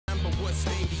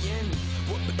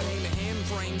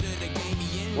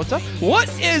What's up? What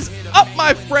is up,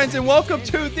 my friends, and welcome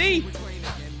to the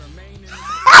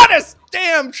hottest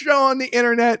damn show on the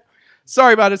internet.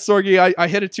 Sorry about it, Sorgi. I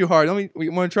hit it too hard. We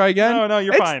want to try again? No,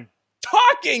 you're fine.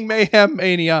 Talking Mayhem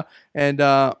Mania, and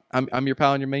I'm your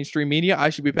pal in your mainstream media. I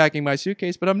should be packing my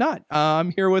suitcase, but I'm not. I'm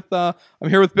here with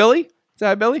Billy. Is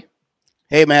that Billy?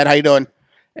 Hey, Matt, how you doing?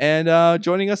 And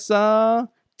joining us,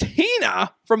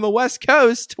 Tina from the West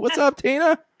Coast. What's up,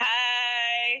 Tina?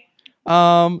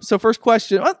 Hi. So first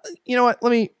question. You know what?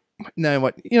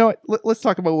 Let's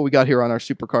talk about what we got here on our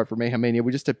super card for Mayhem Mania.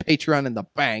 We just did Patreon in the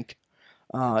bank.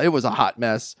 It was a hot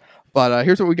mess, but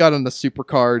here's what we got on the super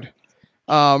card.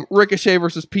 Ricochet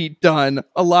versus Pete Dunne,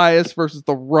 Elias versus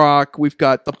The Rock. We've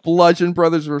got the Bludgeon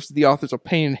Brothers versus the Authors of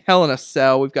Pain in Hell in a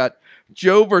Cell. We've got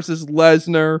Joe versus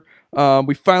Lesnar.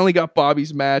 We finally got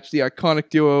Bobby's match, the Iconic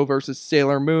Duo versus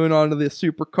Sailor Moon onto the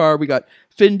super card. We got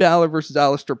Finn Balor versus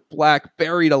Aleister Black,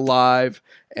 buried alive.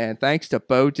 And thanks to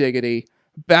Bo Diggity,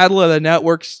 Battle of the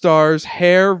Network Stars,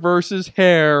 hair versus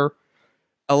hair.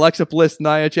 Alexa Bliss,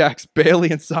 Nia Jax, Bayley,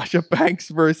 and Sasha Banks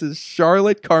versus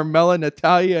Charlotte, Carmella,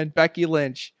 Natalya, and Becky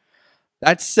Lynch.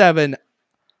 That's 7.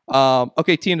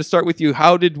 Okay, Tina, to start with you,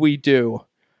 how did we do?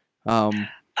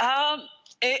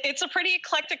 It's a pretty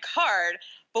eclectic card,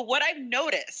 but what I've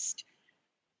noticed,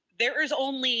 there is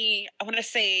only, I want to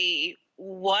say,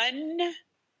 one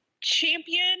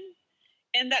champion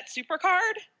in that super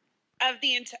card out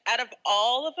of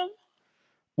all of them.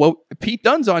 Well, Pete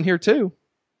Dunne's on here too.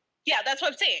 Yeah, that's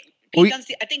what I'm saying.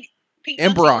 I think Pete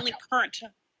and Dunne's the Brock. only current.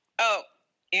 Oh,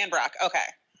 and Brock. Okay.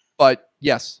 But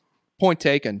yes, point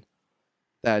taken.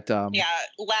 That yeah,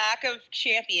 lack of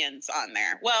champions on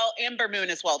there. Well, Ember Moon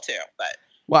as well too, but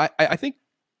well, I think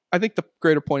the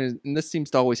greater point is, and this seems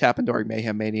to always happen during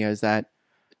Mayhem Mania, is that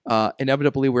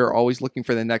inevitably we're always looking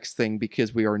for the next thing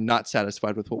because we are not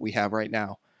satisfied with what we have right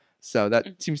now. So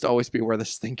that seems to always be where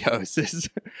this thing goes. Is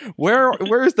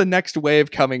where is the next wave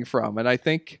coming from? And I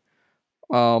think,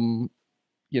 the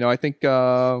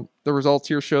results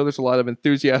here show there's a lot of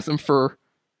enthusiasm for,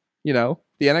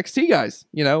 the NXT guys,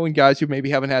 and guys who maybe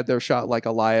haven't had their shot, like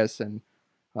Elias and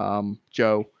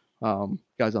Joe,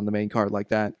 guys on the main card like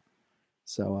that.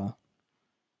 So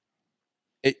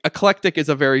eclectic is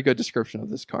a very good description of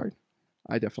this card.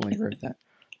 I definitely agree with that.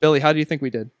 Billy, how do you think we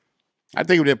did? I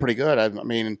think we did pretty good. I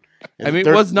mean, it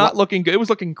was not looking good. It was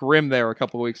looking grim there a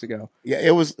couple of weeks ago. Yeah,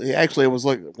 it was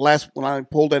like when I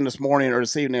pulled in this morning or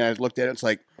this evening, I looked at it. It's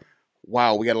like,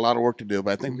 wow, we got a lot of work to do,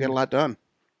 but I think we got a lot done.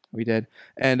 We did,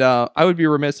 and I would be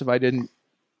remiss if I didn't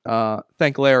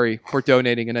thank Larry for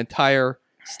donating an entire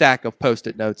stack of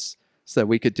Post-it notes so that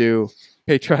we could do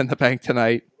Patreon in the Bank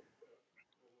tonight.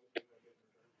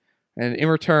 And in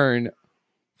return,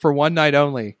 for one night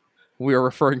only, we are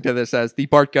referring to this as the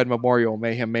Bart Gunn Memorial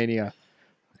Mayhem Mania.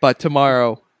 But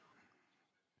tomorrow,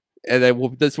 and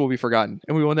then this will be forgotten,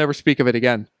 and we will never speak of it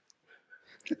again.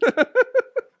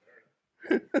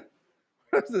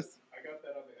 What's this? I got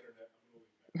that on the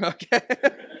internet. Okay.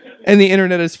 And the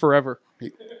internet is forever.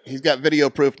 He's got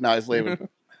video proof now. He's leaving.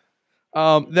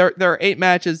 There are 8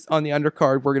 matches on the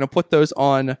undercard. We're going to put those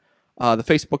on the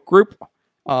Facebook group.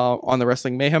 On the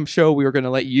Wrestling Mayhem show, we are going to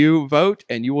let you vote,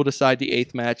 and you will decide the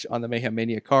 8th match on the Mayhem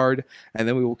Mania card, and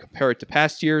then we will compare it to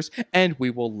past years, and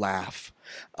we will laugh.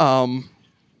 Sorg,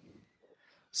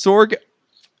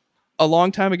 a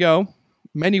long time ago,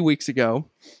 many weeks ago,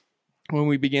 when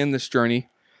we began this journey,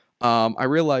 I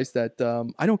realized that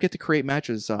I don't get to create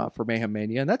matches for Mayhem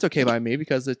Mania, and that's okay by me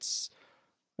because it's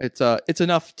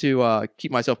enough to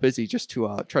keep myself busy just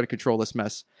to try to control this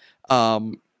mess.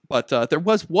 But there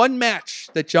was one match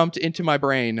that jumped into my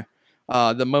brain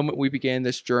the moment we began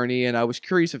this journey, and I was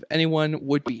curious if anyone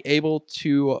would be able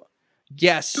to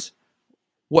guess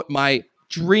what my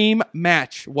dream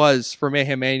match was for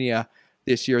Mayhem Mania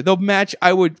this year. The match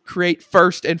I would create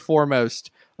first and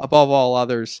foremost above all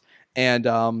others. And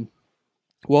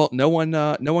well, no one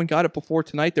got it before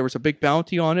tonight. There was a big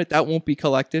bounty on it. That won't be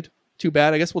collected. Too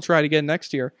bad. I guess we'll try it again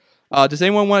next year. Does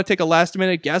anyone want to take a last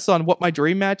minute guess on what my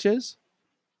dream match is?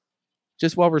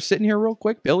 Just while we're sitting here real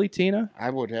quick, Billy, Tina? I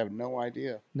would have no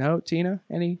idea. No, Tina?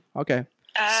 Any? Okay.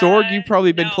 Sorg, you've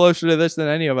probably been closer to this than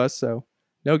any of us, so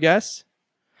no guess?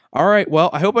 All right, well,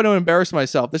 I hope I don't embarrass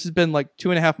myself. This has been like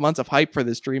 2.5 months of hype for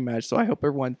this dream match, so I hope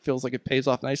everyone feels like it pays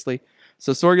off nicely.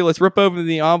 So, Sorg, let's rip open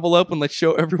the envelope and let's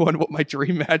show everyone what my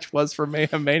dream match was for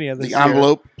Mayhem Mania this year. The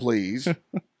envelope, please.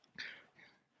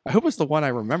 I hope it's the one I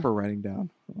remember writing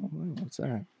down. Oh, what's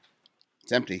that?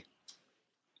 It's empty.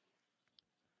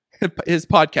 His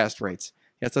podcast rates.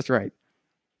 Yes, that's right.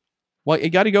 Well,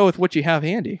 you got to go with what you have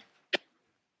handy.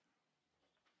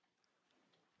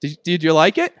 Did you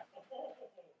like it?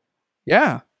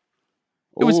 Yeah.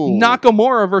 It was Ooh.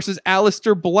 Nakamura versus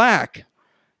Aleister Black.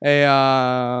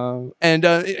 A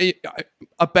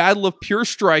battle of pure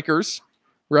strikers,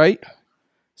 right?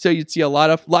 So you'd see a lot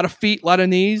of feet, a lot of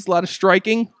knees, a lot of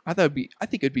striking. I think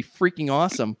it'd be freaking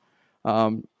awesome.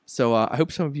 So I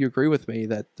hope some of you agree with me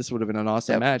that this would have been an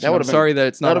awesome match. I'm sorry that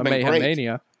it's not a Mayhem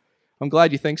Mania. I'm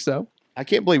glad you think so. I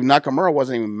can't believe Nakamura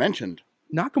wasn't even mentioned.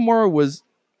 Nakamura was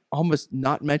almost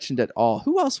not mentioned at all.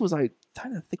 Who else was I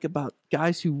trying to think about?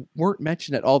 Guys who weren't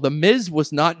mentioned at all. The Miz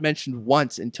was not mentioned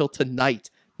once until tonight.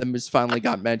 The Miz finally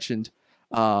got mentioned.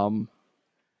 There's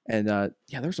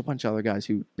a bunch of other guys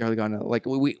who barely got on. Like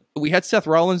we had Seth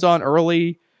Rollins on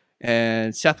early,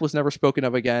 and Seth was never spoken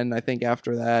of again. I think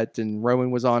after that, and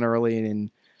Roman was on early, and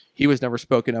he was never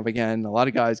spoken of again. A lot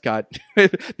of guys got the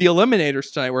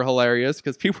Eliminators tonight were hilarious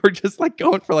because people were just like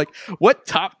going for like, what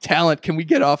top talent can we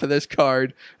get off of this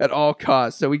card at all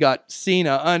costs? So we got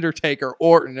Cena, Undertaker,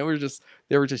 Orton. They were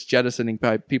just jettisoning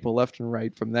people left and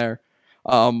right from there.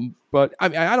 But I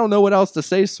mean, I don't know what else to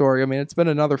say, Sorg. I mean, it's been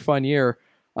another fun year.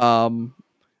 I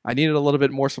needed a little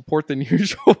bit more support than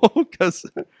usual because,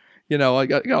 I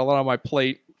got a lot on my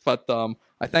plate. But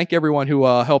I thank everyone who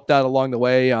helped out along the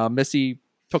way. Missy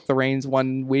took the reins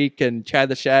one week, and Chad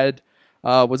the Shad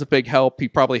was a big help. He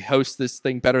probably hosts this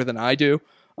thing better than I do,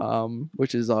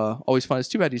 which is always fun. It's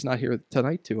too bad he's not here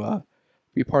tonight to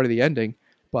be part of the ending.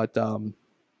 But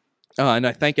and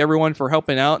I thank everyone for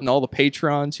helping out and all the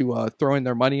patrons who throw in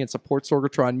their money and support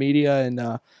Sorgatron Media. And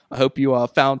I hope you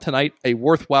found tonight a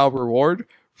worthwhile reward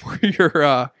for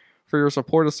your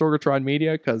support of Sorgatron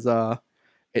Media, because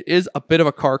it is a bit of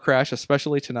a car crash,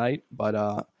 especially tonight.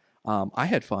 But I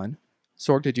had fun.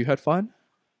 Sorg, did you have fun?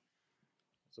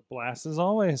 It's a blast as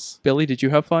always. Billy, did you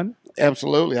have fun?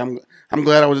 Absolutely. I'm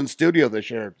glad I was in studio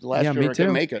this year. Last year me I too.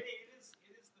 couldn't make it.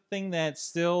 Thing that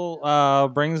still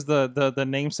brings the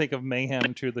namesake of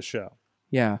Mayhem to the show.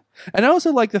 Yeah. And I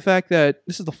also like the fact that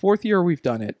this is the 4th year we've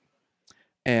done it,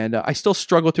 and I still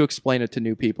struggle to explain it to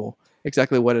new people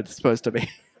exactly what it's supposed to be.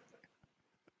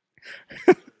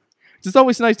 It's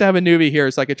always nice to have a newbie here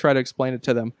so I could try to explain it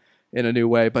to them in a new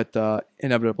way, but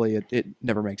inevitably it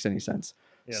never makes any sense.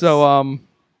 Yes. So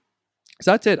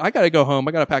that's it. I got to go home.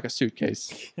 I got to pack a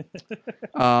suitcase.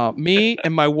 Me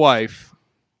and my wife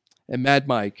and Mad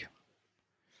Mike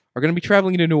are going to be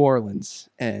traveling to New Orleans.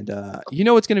 And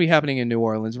what's going to be happening in New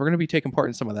Orleans. We're going to be taking part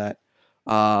in some of that.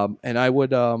 And I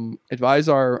would advise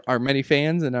our many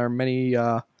fans and our many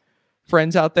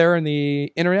friends out there in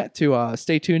the internet to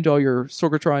stay tuned to all your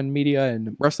Sorgatron Media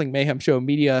and Wrestling Mayhem Show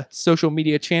media, social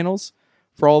media channels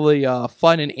for all the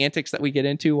fun and antics that we get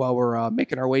into while we're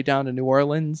making our way down to New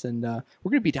Orleans. And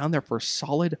we're going to be down there for a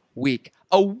solid week.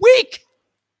 A week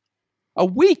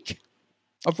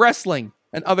of wrestling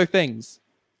and other things.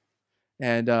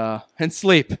 And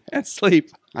sleep.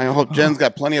 I hope Jen's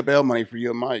got plenty of bail money for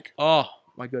you and Mike. Oh,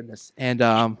 my goodness. And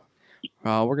we're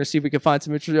going to see if we can find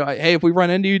some interest. Hey, if we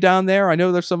run into you down there, I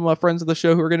know there's some friends of the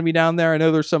show who are going to be down there. I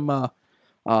know there's some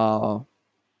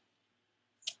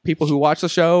people who watch the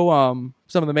show.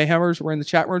 Some of the Mayhemers were in the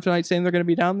chat room tonight saying they're going to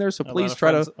be down there. So please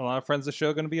try to. A lot of friends of the show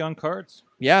are going to be on cards.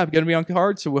 Yeah, going to be on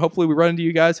cards. So hopefully we run into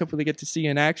you guys. Hopefully get to see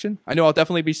you in action. I know I'll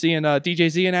definitely be seeing DJ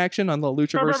Z in action on the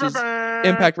Lucha versus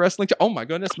Impact Wrestling. Oh my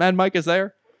goodness, Mad Mike is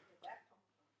there.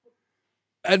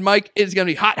 And Mike is going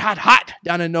to be hot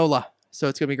down in NOLA. So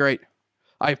it's going to be great.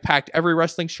 I've packed every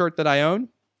wrestling shirt that I own.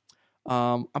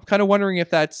 I'm kind of wondering if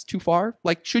that's too far.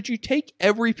 Like, should you take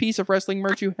every piece of wrestling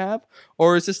merch you have?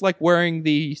 Or is this like wearing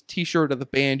the t-shirt of the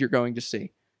band you're going to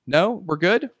see? No? We're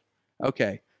good?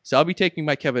 Okay. So I'll be taking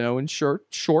my Kevin Owens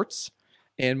shorts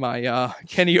and my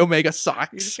Kenny Omega socks.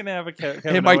 You're just going to have a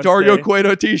Kevin and my Owens Dario day.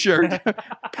 Cueto t-shirt.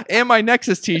 And my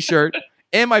Nexus t-shirt.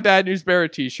 And my Bad News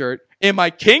Barrett t-shirt. And my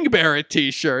King Barrett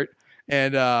t-shirt.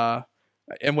 And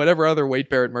whatever other Wade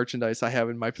Barrett merchandise I have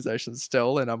in my possession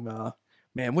still. And I'm...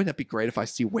 Man, wouldn't it be great if I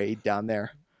see Wade down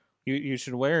there? You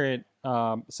should wear it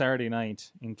Saturday night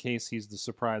in case he's the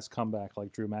surprise comeback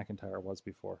like Drew McIntyre was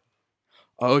before.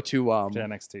 Oh, to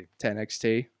NXT. To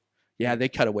NXT. Yeah, they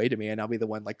cut away to me, and I'll be the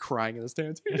one like crying in the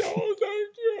stands. Oh,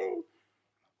 thank you.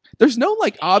 There's no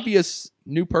like obvious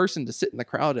new person to sit in the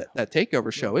crowd at that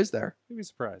takeover show, is there? You'd be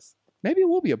surprised. Maybe it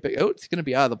will be it's going to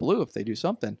be out of the blue if they do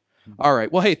something. All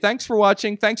right. Well, hey, thanks for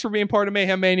watching. Thanks for being part of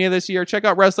Mayhem Mania this year. Check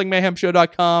out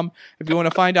WrestlingMayhemShow.com if you want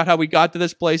to find out how we got to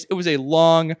this place. It was a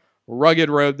long, rugged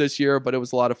road this year, but it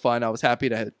was a lot of fun. I was happy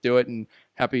to do it and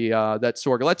happy that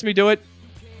Sorg lets me do it.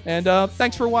 And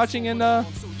thanks for watching and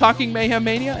talking Mayhem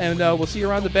Mania. And we'll see you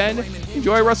around the bend.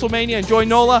 Enjoy WrestleMania. Enjoy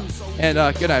NOLA. And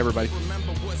good night, everybody.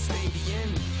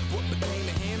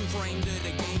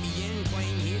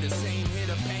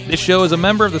 This show is a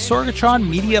member of the Sorgatron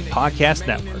Media Podcast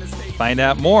Network. Find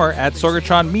out more at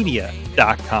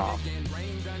sorgatronmedia.com.